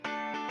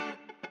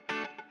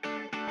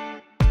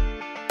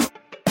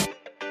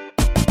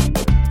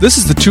This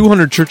is the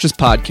 200 Churches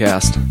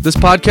Podcast. This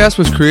podcast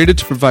was created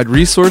to provide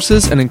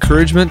resources and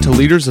encouragement to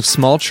leaders of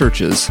small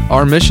churches.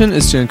 Our mission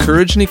is to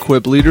encourage and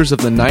equip leaders of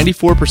the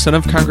 94%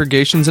 of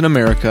congregations in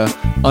America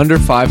under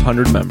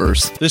 500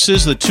 members. This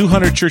is the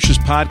 200 Churches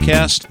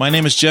Podcast. My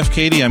name is Jeff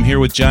Cady. I'm here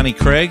with Johnny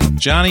Craig.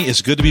 Johnny,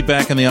 it's good to be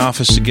back in the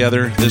office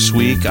together this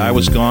week. I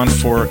was gone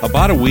for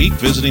about a week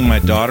visiting my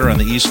daughter on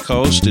the East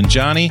Coast. And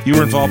Johnny, you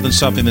were involved in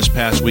something this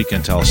past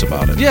weekend. Tell us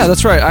about it. Yeah,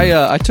 that's right.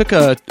 I took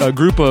a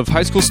group of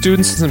high school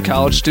students and some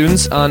college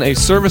students on a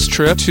service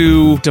trip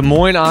to Des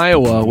Moines,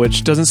 Iowa,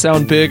 which doesn't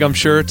sound big, I'm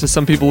sure, to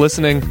some people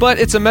listening, but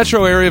it's a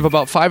metro area of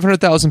about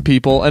 500,000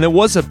 people, and it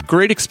was a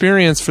great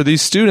experience for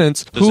these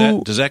students.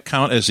 Does that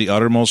count as the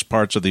uttermost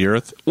parts of the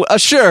earth? Well,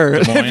 sure.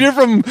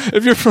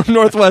 If you're from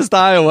Northwest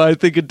Iowa, I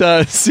think it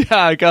does.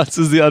 Yeah, it counts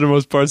as the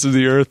uttermost parts of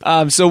the earth.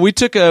 So we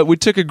took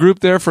a group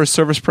there for a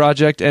service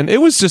project, and it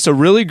was just a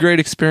really great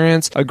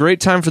experience, a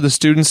great time for the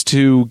students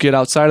to get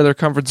outside of their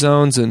comfort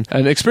zones and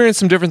experience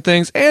some different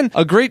things, and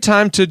a great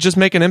time to just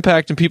make an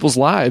impact in people's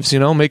lives,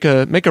 make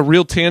a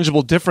real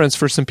tangible difference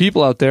for some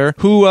people out there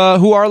who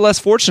are less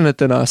fortunate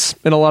than us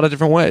in a lot of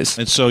different ways.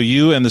 And so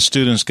you and the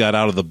students got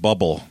out of the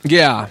bubble.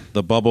 Yeah.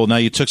 The bubble. Now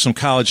you took some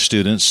college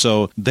students,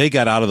 so they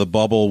got out of the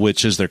bubble,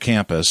 which is their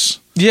campus.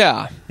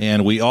 Yeah.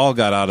 And we all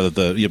got out of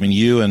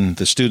you and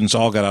the students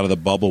all got out of the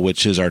bubble,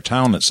 which is our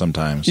town at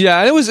sometimes.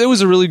 Yeah, it was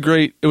a really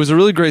great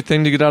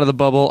thing to get out of the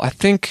bubble.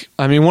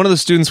 One of the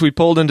students we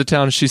pulled into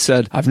town, she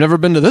said, "I've never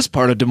been to this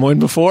part of Des Moines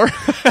before."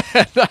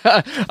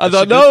 I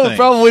thought, no,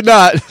 probably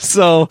not.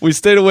 So we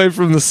stayed away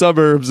from the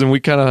suburbs and we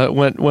kind of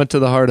went to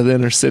the heart of the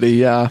inner city,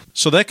 yeah.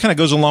 So that kind of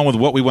goes along with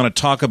what we want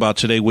to talk about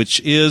today, which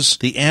is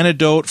the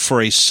antidote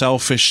for a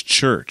selfish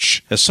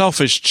church. A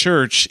selfish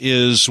church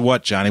is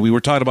what, Johnny? We were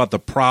talking about the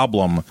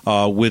problem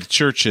with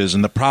churches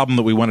and the problem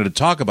that we wanted to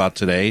talk about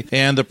today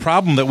and the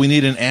problem that we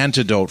need an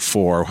antidote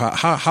for.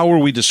 How are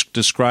we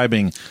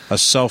describing a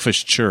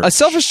selfish church? A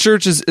selfish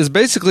church is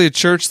basically a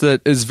church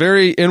that is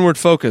very inward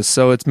focused.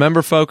 So it's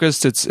member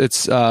focused. It's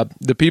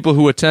the people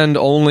who attend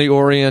only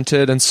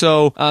oriented. And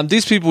so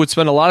these people would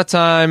spend a lot of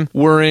time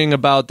worrying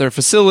about their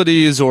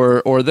facilities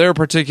or their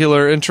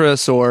particular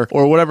interests or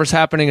whatever's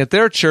happening at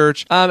their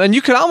church. And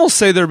you could almost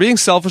say they're being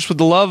selfish with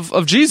the love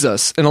of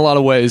Jesus in a lot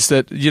of ways,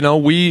 that,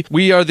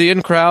 we are the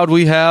in crowd,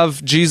 we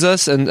have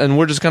Jesus, and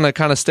we're just going to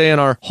kind of stay in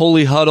our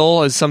holy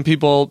huddle, as some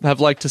people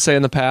have liked to say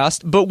in the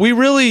past. But we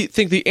really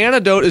think the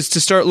antidote is to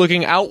start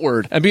looking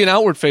outward and be an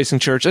outward-facing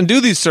church and do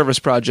these service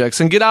projects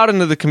and get out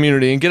into the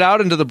community and get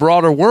out into the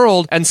broader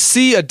world and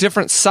see a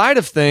different side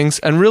of things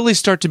and really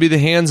start to be the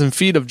hands and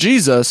feet of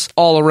Jesus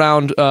all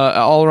around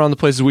the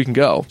places we can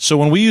go. So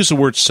when we use the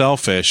word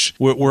selfish,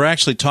 we're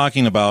actually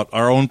talking about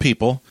our own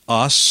people,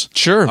 us,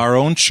 sure, our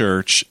own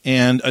church,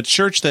 and a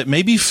church that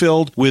may be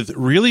filled with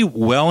really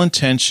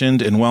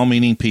well-intentioned and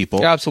well-meaning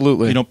people.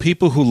 Absolutely.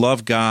 People who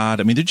love God.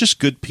 They're just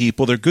good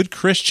people. They're good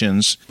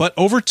Christians. But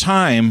over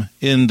time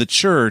in the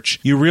church,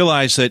 you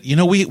realize that,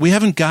 we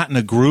haven't gotten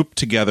a group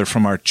together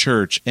from our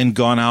church and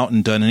gone out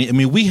and done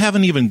any. We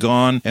haven't even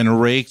gone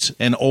and raked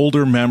an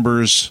older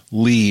member's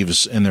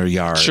leaves in their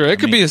yard. Sure, it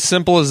could be as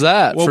simple as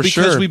that, well, for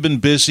because sure. We've been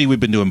busy. We've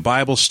been doing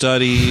Bible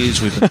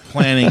studies. We've been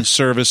planning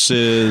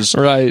services.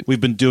 Right.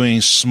 We've been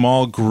doing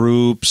small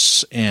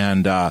groups,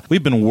 and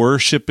we've been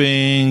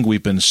worshiping.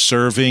 We've been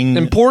serving.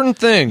 Important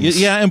things.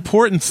 Yeah,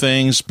 important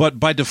things. But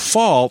by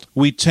default,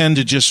 we tend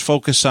to just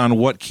focus on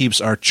what keeps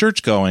our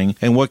church going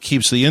and what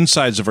keeps the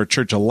insides of our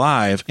church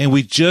alive. And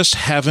we just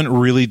haven't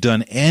really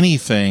done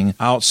anything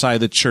outside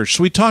the church.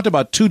 So we talked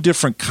about two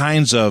different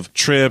kinds of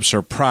trips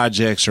or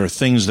projects or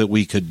things that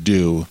we could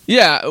do.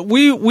 Yeah,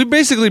 we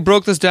basically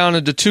broke this down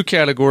into two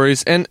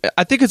categories. And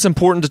I think it's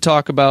important to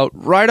talk about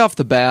right off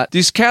the bat.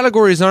 These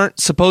categories aren't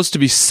supposed to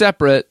be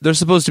separate. They're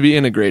supposed to be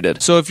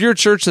integrated. So if you're a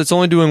church that's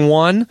only doing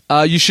one,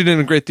 you should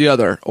integrate the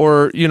other.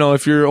 Or,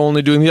 if you're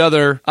only doing the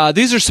other,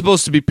 these are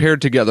supposed to be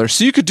paired together.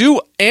 So you could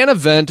do an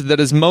event that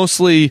is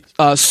mostly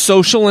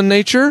social in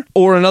nature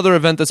or another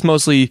event that's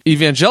mostly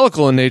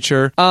evangelical in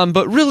nature.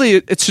 But really,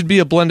 it should be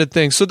a blended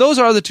thing. So those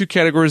are the two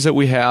categories that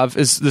we have,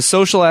 is the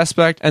social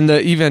aspect and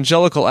the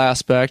evangelical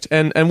aspect.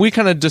 And we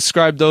kind of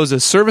describe those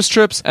as service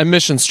trips and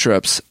missions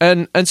trips.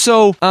 And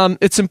so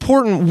it's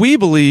important, we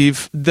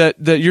believe, that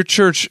your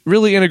church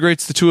really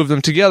integrates the two of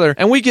them together.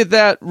 And we get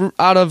that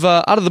out of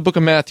the book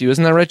of Matthew.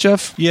 Isn't that right,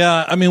 Jeff?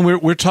 Yeah,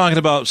 we're talking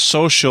about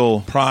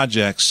social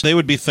projects. They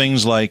would be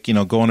things like,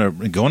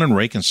 going and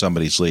raking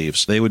somebody's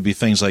leaves. They would be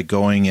things like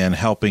going and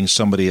helping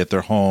somebody at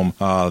their home.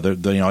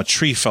 A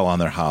tree fell on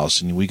their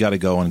house, and we got to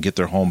go and get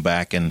their home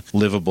back in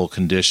livable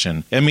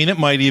condition. It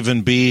might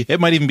even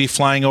be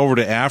flying over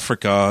to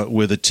Africa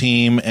with a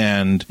team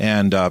and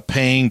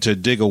paying to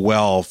dig a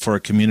well for a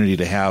community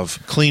to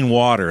have clean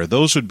water.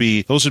 Those would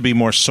be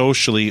more social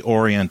socially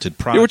oriented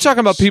projects. Yeah, we're talking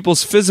about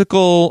people's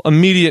physical,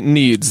 immediate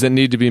needs that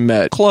need to be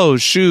met.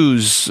 Clothes,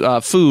 shoes,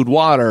 food,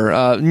 water,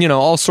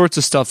 all sorts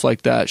of stuff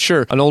like that.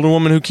 Sure, an older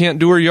woman who can't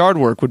do her yard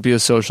work would be a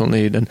social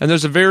need. And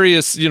there's a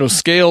various,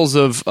 scales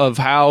of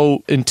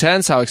how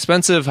intense, how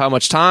expensive, how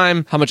much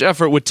time, how much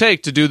effort it would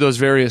take to do those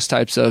various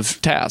types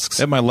of tasks.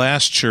 At my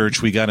last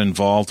church, we got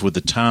involved with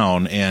the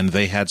town, and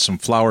they had some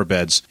flower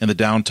beds in the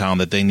downtown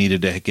that they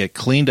needed to get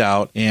cleaned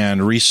out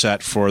and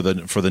reset for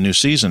the new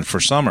season, for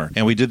summer.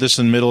 And we did this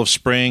in the middle of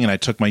spring, and I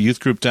took my youth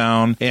group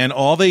down, and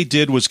all they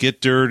did was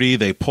get dirty.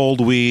 They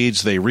pulled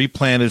weeds, they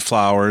replanted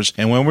flowers,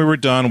 and when we were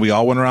done, we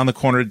all went around the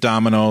corner to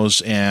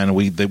Domino's, and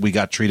we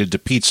got treated to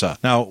pizza.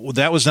 Now,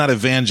 that was not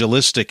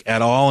evangelistic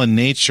at all in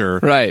nature.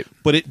 Right.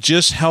 But it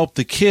just helped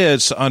the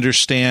kids to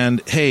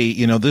understand, hey,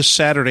 this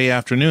Saturday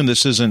afternoon,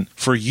 this isn't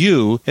for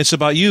you. It's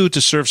about you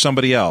to serve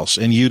somebody else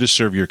and you to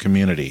serve your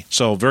community.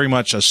 So very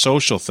much a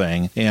social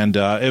thing. And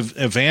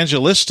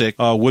evangelistic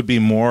would be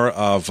more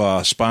of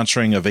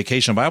sponsoring a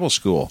vacation Bible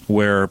school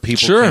where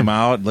people came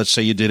out. Let's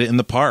say you did it in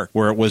the park,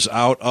 where it was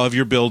out of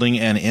your building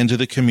and into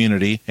the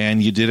community.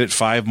 And you did it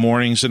 5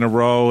 mornings in a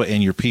row,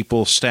 and your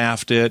people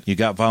staffed it. You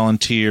got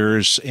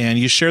volunteers, and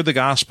you shared the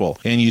gospel.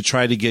 And you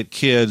tried to get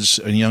kids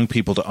and young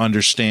people to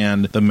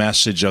understand the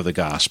message of the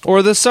gospel.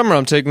 Or this summer,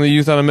 I'm taking the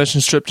youth on a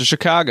missions trip to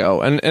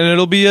Chicago, and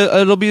it'll be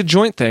a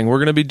joint thing. We're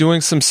going to be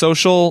doing some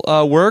social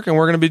work, and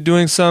we're going to be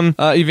doing some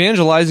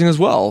evangelizing as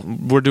well.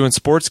 We're doing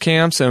sports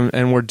camps,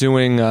 and we're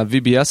doing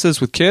VBSs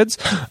with kids.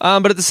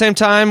 But at the same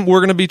time, we're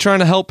going to be trying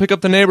to help pick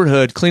up the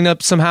neighborhood, clean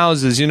up some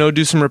houses,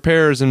 do some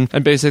repairs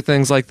and basic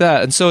things like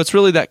that. And so it's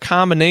really that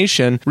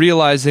combination,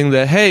 realizing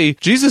that, hey,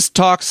 Jesus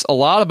talks a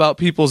lot about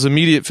people's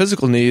immediate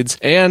physical needs,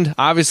 and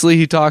obviously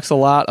he talks a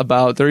lot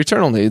about their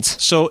eternal needs.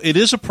 So it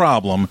is a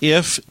problem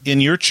if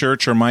in your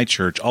church or my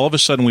church, all of a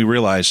sudden we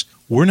realize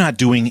we're not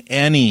doing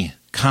any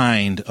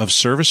kind of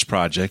service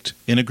project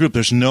in a group.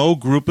 There's no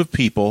group of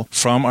people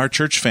from our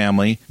church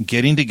family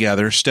getting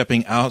together,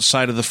 stepping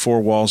outside of the 4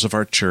 walls of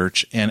our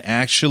church and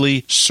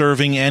actually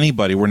serving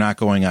anybody. We're not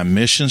going on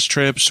missions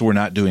trips. We're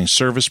not doing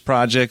service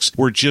projects.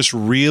 We're just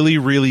really,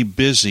 really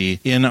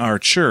busy in our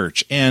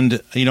church. And,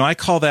 I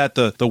call that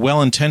the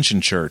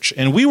well-intentioned church.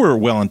 And we were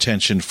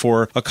well-intentioned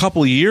for a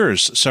couple of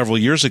years, several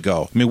years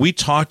ago. I mean, we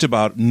talked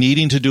about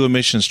needing to do a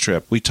missions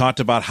trip. We talked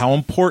about how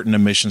important a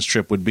missions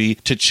trip would be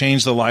to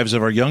change the lives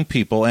of our young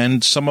people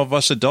and some of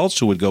us adults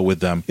who would go with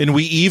them. And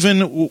we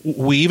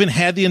even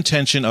had the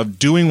intention of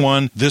doing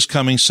one this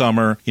coming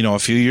summer, a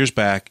few years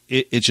back.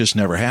 It just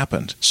never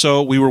happened.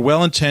 So we were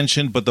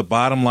well-intentioned, but the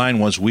bottom line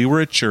was we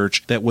were a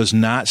church that was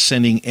not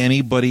sending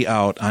anybody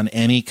out on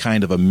any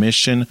kind of a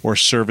mission or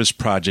service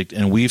project,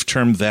 and we've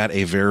termed that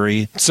a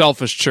very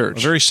selfish church.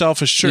 A very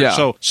selfish church.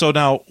 Yeah. So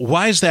now,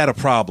 why is that a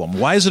problem?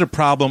 Why is it a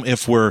problem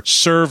if we're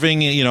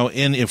serving,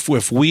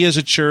 if we as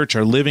a church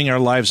are living our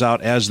lives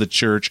out as the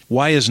church?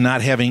 Why is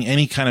not having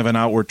any kind of an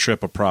outward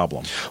trip a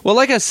problem? Well,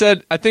 like I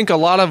said, I think a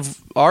lot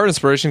of our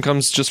inspiration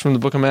comes just from the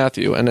book of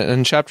Matthew. And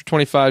in chapter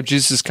 25,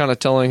 Jesus is kind of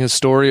telling his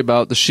story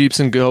about the sheep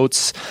and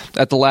goats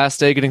at the last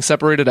day getting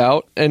separated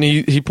out. And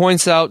he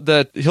points out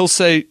that he'll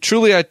say,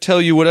 "Truly I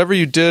tell you, whatever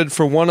you did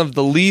for one of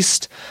the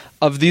least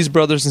of these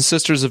brothers and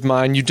sisters of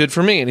mine, you did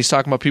for me." And he's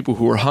talking about people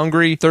who were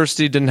hungry,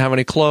 thirsty, didn't have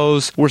any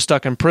clothes, were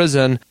stuck in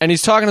prison. And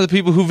he's talking to the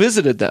people who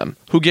visited them,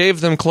 who gave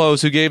them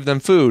clothes, who gave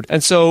them food.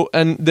 And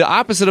the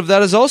opposite of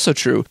that is also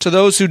true. To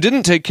those who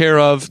didn't take care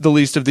of the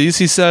least of these,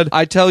 he said,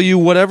 "I tell you,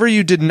 whatever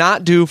you did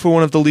not do for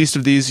one of the least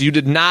of these, you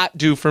did not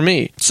do for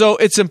me." So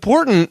it's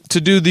important to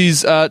do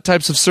these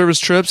types of service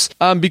trips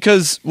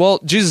because,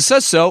 well, Jesus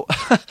says so,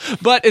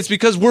 but it's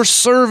because we're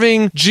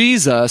serving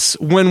Jesus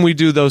when we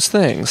do those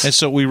things. And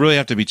so we really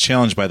have to be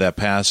challenged by that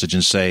passage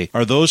and say,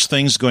 are those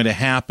things going to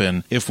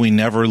happen if we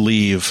never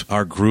leave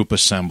our group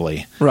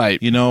assembly? Right.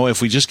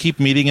 If we just keep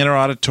meeting in our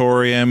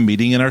auditorium,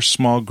 meeting in our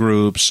small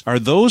groups, are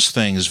those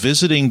things,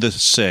 visiting the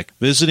sick,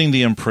 visiting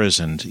the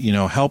imprisoned,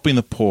 helping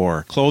the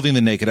poor, clothing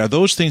the naked, are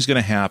those things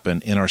going to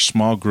happen in our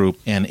small group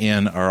and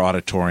in our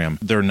auditorium?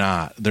 They're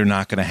not. They're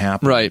not going to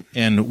happen. Right.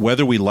 And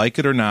whether we like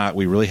it or not,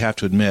 we really have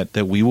to admit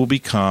that we will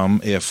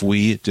become, if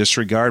we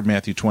disregard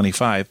Matthew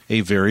 25,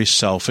 a very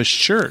selfish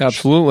church.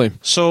 Absolutely.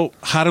 So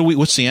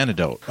what's the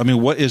antidote? I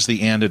mean, what is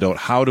the antidote?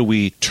 How do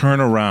we turn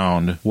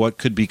around what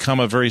could become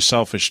a very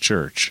selfish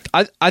church?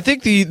 I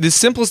think the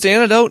simplest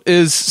antidote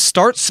is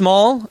start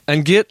small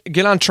and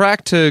get on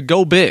track to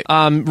go big.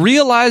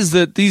 Realize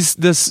that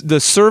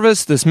this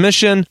service, this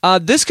mission,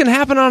 this can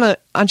happen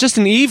on just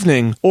an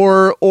evening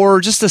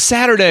or just a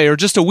Saturday or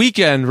just a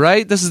weekend,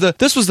 right?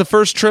 This was the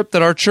first trip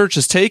that our church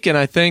has taken,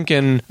 I think,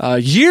 in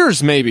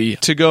years maybe,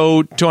 to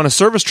go on a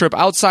service trip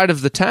outside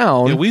of the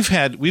town. Yeah, we've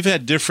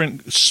had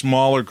different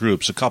smaller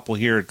groups. a couple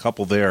here, a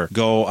couple there,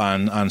 go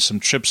on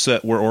some trips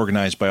that were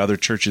organized by other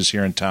churches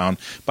here in town,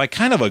 by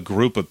kind of a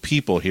group of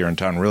people here in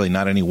town, really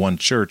not any one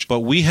church.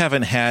 But we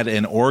haven't had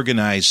an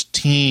organized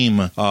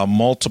team,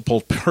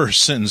 multiple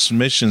persons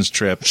missions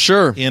trip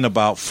in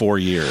about 4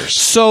 years.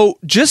 So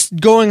just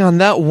going on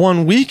that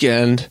one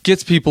weekend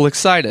gets people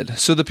excited.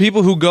 So the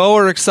people who go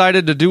are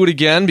excited to do it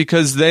again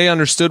because they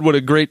understood what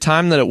a great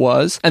time that it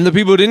was. And the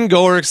people who didn't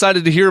go are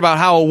excited to hear about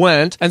how it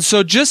went. And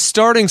so just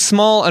starting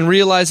small and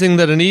realizing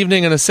that an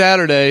evening and a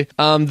Saturday,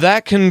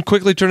 that can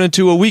quickly turn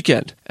into a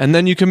weekend. And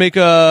then you can make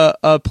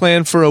a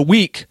plan for a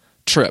week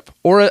trip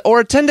or a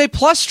 10-day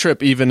plus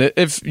trip, even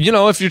if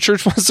your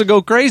church wants to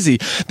go crazy.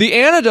 The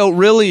antidote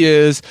really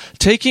is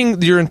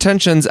taking your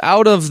intentions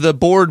out of the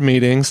board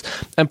meetings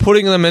and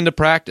putting them into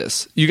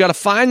practice. You got to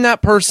find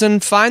that person,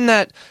 find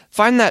that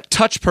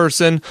touch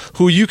person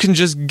who you can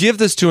just give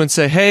this to and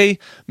say, hey,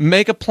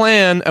 make a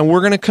plan, and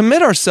we're going to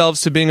commit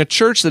ourselves to being a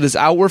church that is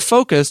outward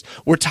focused.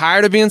 We're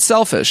tired of being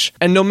selfish.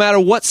 And no matter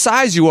what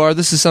size you are,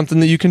 this is something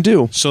that you can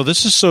do. So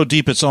this is so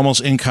deep, it's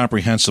almost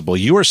incomprehensible.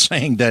 You are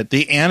saying that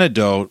the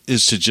antidote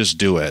is to just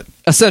do it.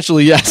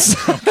 Essentially, yes.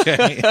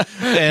 Okay.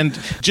 And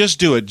just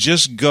do it.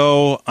 Just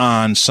go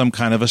on some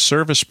kind of a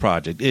service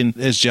project. And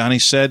as Johnny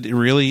said,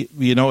 really,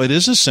 it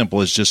is as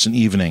simple as just an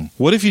evening.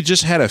 What if you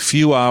just had a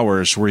few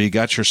hours where you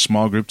got your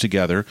small group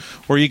together,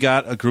 or you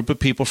got a group of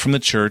people from the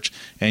church,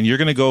 and you're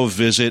going to go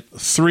visit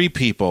 3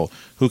 people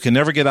who can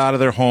never get out of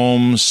their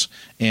homes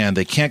and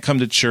they can't come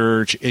to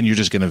church, and you're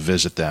just going to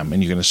visit them,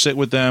 and you're going to sit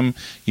with them.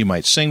 You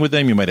might sing with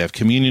them, you might have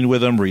communion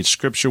with them, read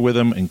scripture with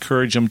them,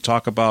 encourage them,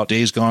 talk about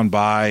days gone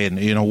by,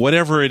 and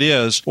whatever it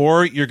is.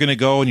 Or you're going to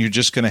go and you're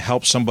just going to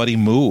help somebody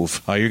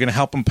move. You're going to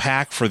help them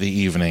pack for the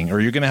evening, or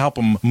you're going to help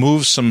them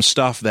move some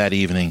stuff that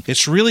evening.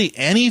 It's really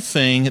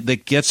anything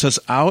that gets us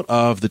out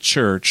of the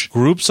church,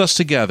 groups us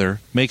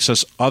together, makes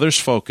us others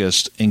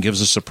focused, and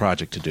gives us a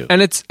project to do.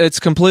 And it's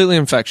completely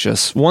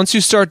infectious. Once you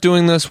start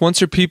doing this,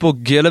 once your people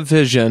get a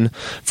vision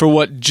for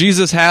what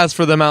Jesus has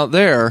for them out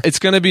there, it's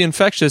going to be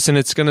infectious and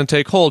it's going to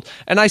take hold.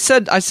 And I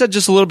said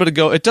just a little bit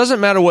ago, it doesn't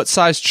matter what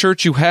size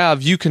church you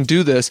have, you can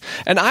do this.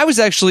 And I was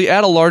actually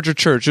at a larger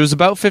church. It was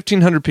about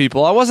 1,500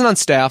 people. I wasn't on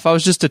staff. I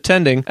was just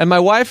attending. And my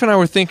wife and I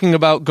were thinking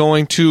about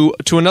going to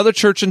another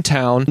church in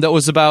town that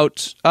was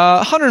about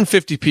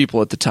 150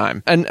 people at the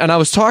time. And I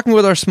was talking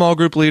with our small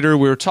group leader.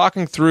 We were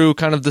talking through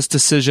kind of this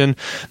decision.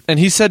 And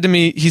he said to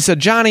me,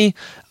 Johnny,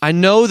 I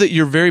know that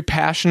you're very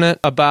passionate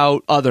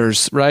about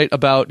others, right?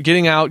 About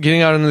getting out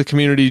into the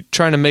community,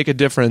 trying to make a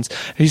difference.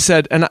 He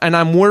said, and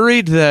I'm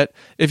worried that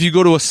if you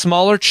go to a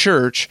smaller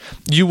church,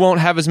 you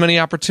won't have as many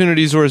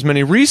opportunities or as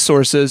many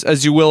resources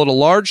as you will at a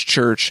large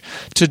church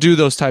to do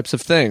those types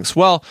of things.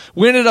 Well,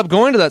 we ended up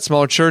going to that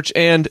smaller church,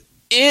 and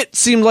it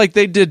seemed like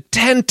they did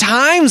 10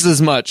 times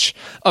as much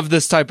of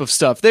this type of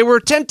stuff. They were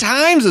 10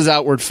 times as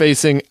outward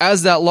facing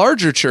as that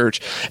larger church.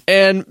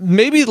 And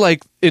maybe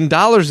like in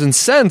dollars and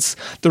cents,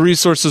 the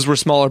resources were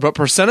smaller, but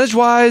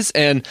percentage-wise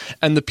and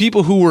the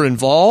people who were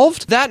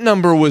involved, that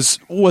number was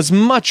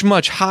much,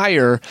 much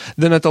higher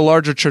than at the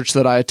larger church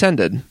that I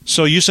attended.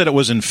 So you said it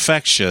was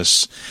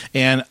infectious,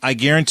 and I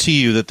guarantee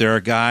you that there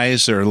are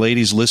guys or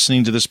ladies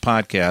listening to this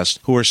podcast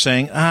who are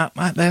saying, I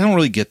don't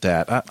really get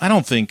that. I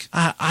don't think,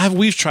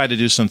 we've tried to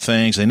do some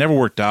things. They never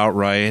worked out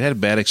right. Had a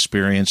bad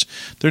experience.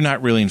 They're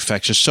not really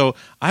infectious. So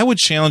I would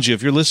challenge you,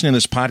 if you're listening to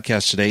this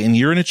podcast today and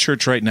you're in a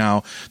church right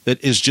now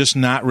that is just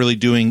not really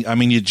doing,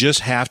 you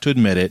just have to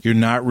admit it, you're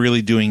not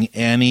really doing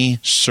any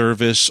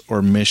service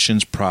or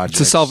missions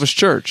projects. It's a selfish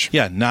church.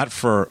 Yeah, not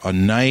for a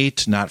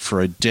night, not for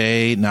a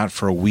day, not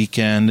for a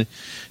weekend.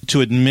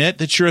 To admit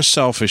that you're a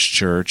selfish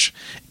church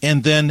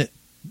and then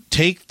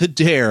take the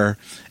dare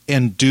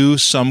and do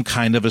some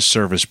kind of a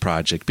service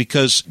project.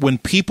 Because when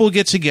people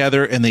get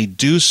together and they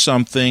do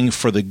something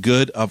for the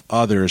good of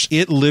others,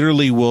 it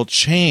literally will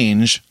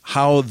change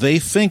how they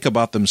think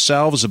about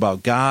themselves,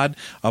 about God,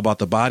 about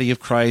the body of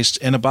Christ,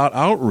 and about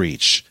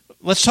outreach.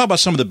 Let's talk about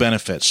some of the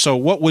benefits. So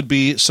what would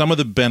be some of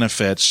the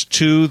benefits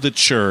to the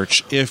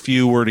church if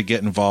you were to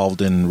get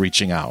involved in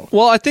reaching out?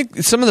 Well, I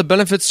think some of the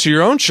benefits to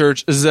your own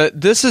church is that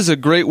this is a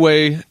great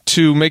way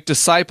to make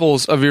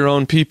disciples of your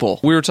own people.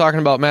 We were talking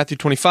about Matthew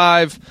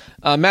 25.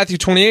 Matthew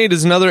 28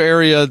 is another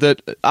area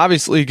that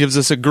obviously gives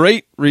us a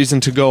great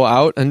reason to go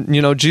out. And,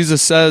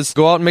 Jesus says,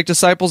 go out and make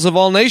disciples of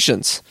all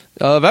nations,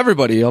 of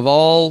everybody, of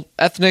all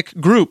ethnic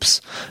groups,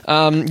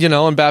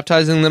 and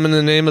baptizing them in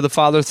the name of the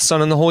Father, the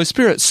Son, and the Holy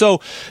Spirit. So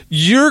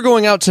you're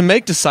going out to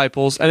make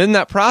disciples, and in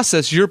that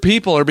process, your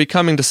people are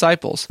becoming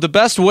disciples. The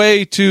best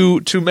way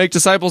to make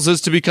disciples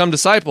is to become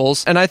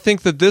disciples, and I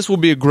think that this will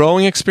be a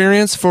growing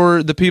experience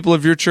for the people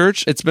of your church.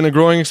 It's been a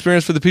growing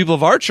experience for the people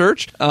of our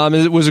church.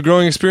 It was a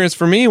growing experience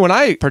for me when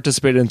I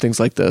participated in things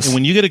like this. And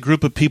when you get a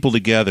group of people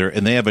together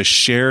and they have a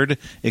shared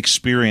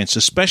experience,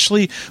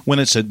 especially when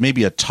it's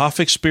maybe a tough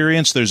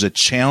experience, there's a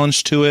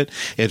challenge to it.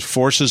 It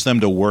forces them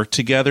to work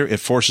together. It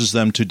forces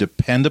them to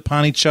depend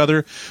upon each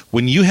other.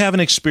 When you have an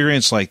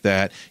experience like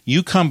that,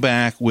 you come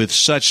back with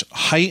such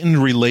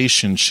heightened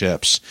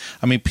relationships.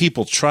 I mean,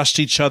 people trust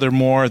each other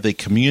more. They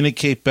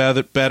communicate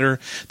better.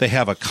 They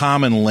have a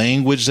common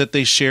language that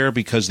they share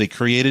because they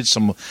created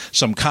some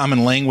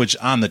common language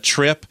on the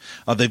trip.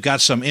 They've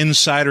got some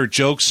insider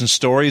jokes and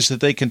stories that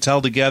they can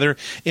tell together,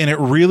 and it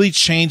really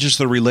changes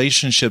the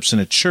relationships in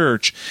a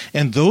church.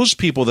 And those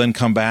people then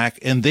come back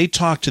and they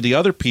talk to the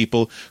other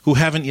people who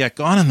haven't yet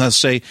gone, and they'll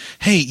say,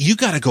 hey, you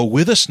got to go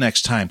with us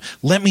next time.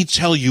 Let me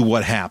tell you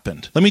what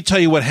happened. Let me tell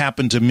you what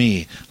happened to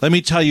me. Let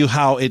me tell you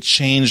how it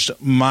changed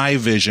my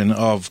vision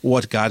of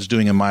what God's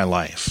doing in my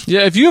life.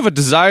 Yeah, if you have a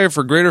desire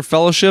for greater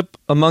fellowship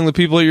among the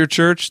people at your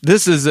church,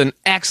 this is an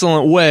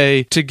excellent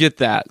way to get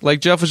that.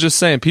 Like Jeff was just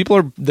saying,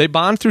 they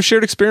bond through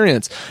shared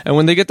experience. And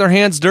when they get their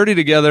hands dirty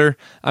together,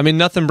 I mean,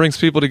 nothing brings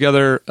people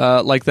together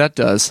like that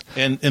does.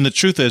 And the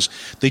truth is,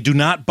 they do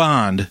not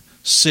bond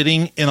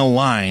sitting in a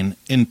line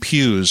in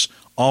pews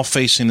all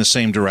facing the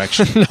same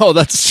direction. No,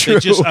 that's true.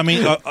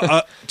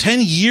 10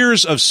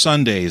 years of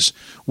Sundays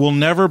will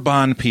never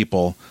bond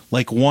people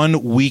like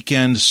one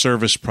weekend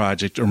service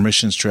project or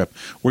missions trip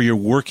where you're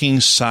working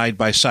side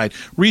by side.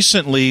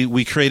 Recently,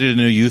 we created a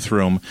new youth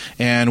room,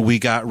 and we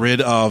got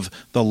rid of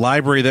the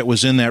library that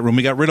was in that room.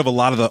 We got rid of a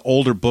lot of the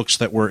older books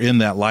that were in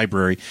that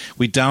library.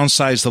 We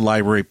downsized the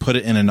library, put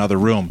it in another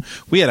room.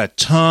 We had a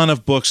ton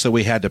of books that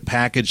we had to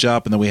package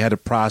up and then we had to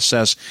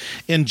process.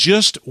 And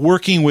just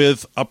working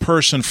with a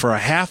person for a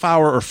half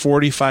hour or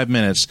 45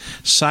 minutes,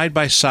 side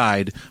by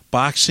side,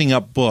 boxing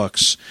up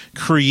books,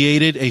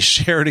 created a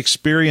shared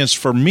experience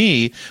for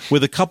me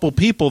with a couple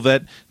people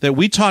that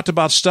we talked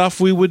about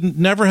stuff we would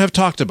never have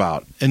talked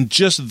about. And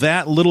just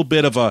that little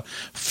bit of a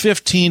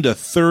 15 to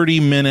 30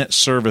 minute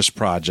service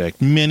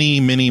project,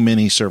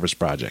 mini service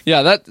project.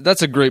 Yeah,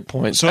 that's a great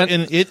point. So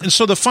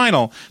so the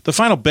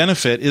final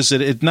benefit is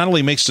that it not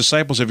only makes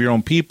disciples of your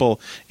own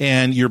people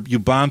and you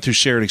bond through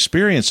shared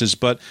experiences,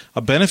 but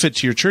a benefit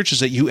to your church is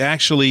that you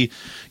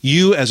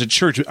as a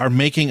church are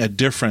making a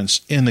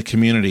difference in the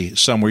community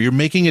somewhere. You're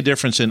making a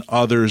difference in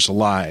others'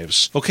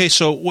 lives. Okay,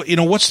 so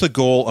what's the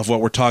goal of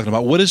what we're talking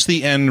about? What is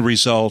the end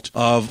result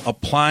of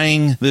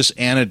applying this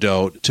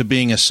antidote to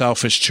being a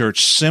selfish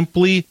church?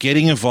 Simply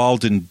getting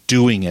involved in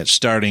doing it,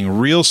 starting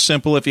real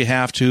simple if you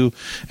have to,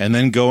 and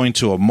then going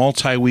to a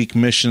multi-week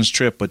missions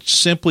trip, but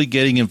simply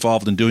getting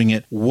involved in doing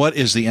it. What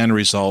is the end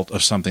result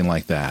of something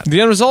like that? The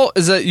end result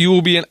is that you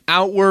will be an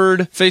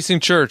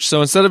outward-facing church.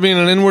 So instead of being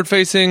an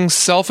inward-facing,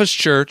 selfish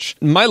church,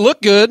 it might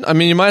look good. I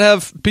mean, you might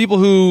have people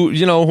who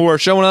are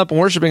showing up and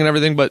worshiping and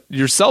everything, but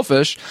you're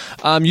selfish.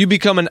 You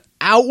become an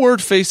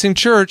outward-facing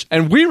church,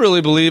 and we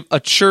really believe a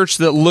church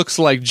that looks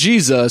like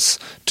Jesus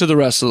to the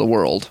rest of the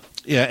world.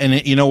 Yeah,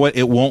 and you know what?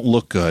 It won't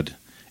look good.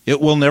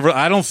 It will never.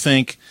 I don't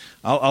think.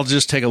 I'll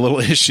just take a little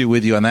issue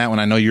with you on that one.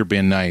 I know you're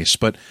being nice,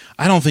 but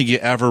I don't think you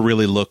ever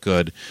really look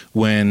good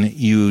when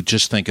you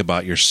just think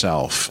about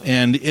yourself.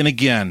 And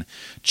again,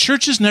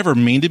 churches never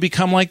mean to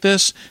become like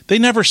this. They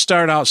never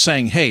start out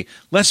saying, hey,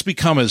 let's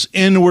become as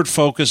inward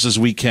focused as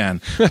we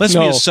can. Let's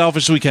be as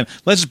selfish as we can.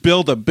 Let's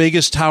build the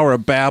biggest Tower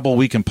of Babel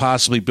we can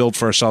possibly build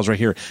for ourselves right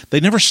here. They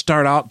never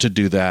start out to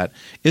do that.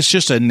 It's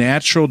just a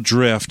natural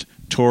drift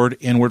toward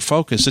inward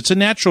focus. It's a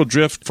natural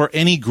drift for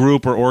any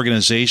group or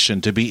organization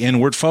to be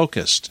inward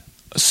focused.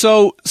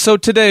 So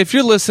today, if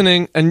you're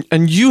listening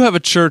and you have a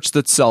church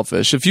that's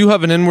selfish, if you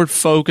have an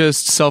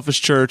inward-focused,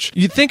 selfish church,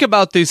 you think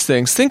about these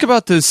things. Think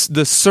about this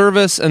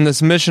service and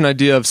this mission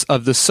idea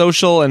of the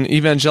social and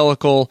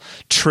evangelical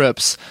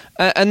trips.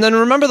 And then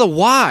remember the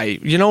why.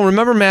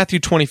 Remember Matthew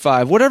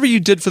 25. Whatever you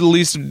did for the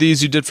least of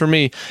these, you did for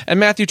me. And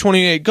Matthew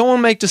 28, go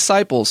and make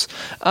disciples.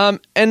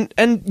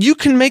 And you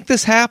can make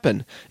this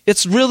happen.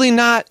 It's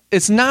not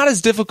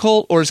as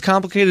difficult or as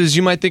complicated as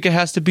you might think it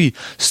has to be.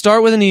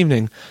 Start with an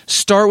evening.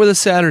 Start with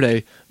a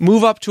Saturday.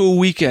 Move up to a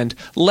weekend.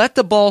 Let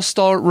the ball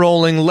start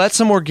rolling. Let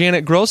some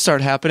organic growth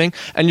start happening.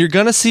 And you're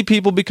going to see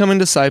people becoming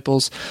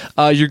disciples.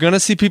 You're going to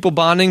see people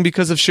bonding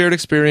because of shared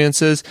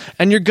experiences.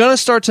 And you're going to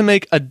start to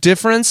make a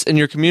difference in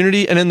your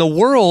community and in the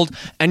world.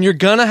 And you're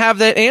going to have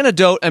that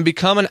antidote and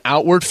become an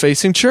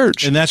outward-facing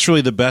church. And that's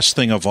really the best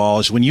thing of all,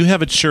 is when you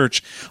have a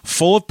church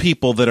full of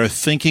people that are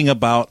thinking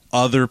about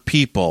other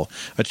people,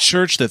 a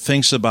church that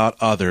thinks about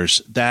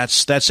others,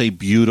 that's a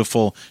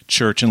beautiful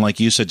church. And like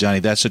you said, Johnny,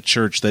 that's a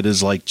church that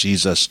is like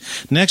Jesus.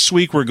 Next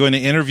week, we're going to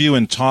interview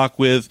and talk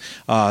with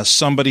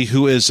somebody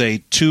who is a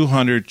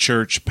 200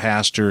 church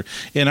pastor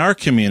in our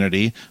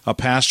community, a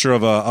pastor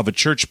of a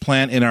church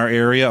plant in our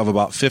area of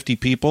about 50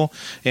 people.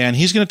 And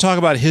he's going to talk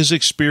about his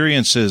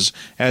experiences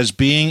as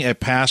being a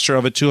pastor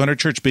of a 200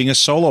 church, being a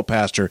solo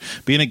pastor,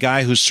 being a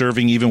guy who's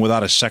serving even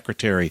without a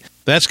secretary.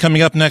 That's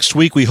coming up next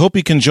week. We hope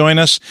you can join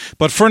us.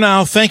 But for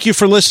now, thank you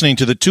for listening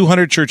to the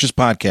 200 Churches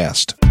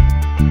Podcast.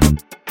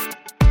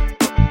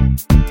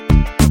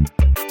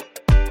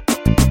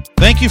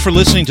 Thank you for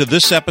listening to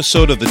this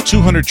episode of the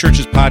 200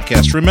 Churches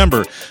Podcast.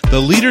 Remember, the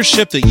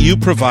leadership that you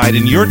provide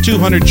in your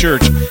 200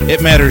 church,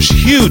 it matters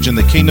huge in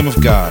the kingdom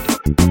of God.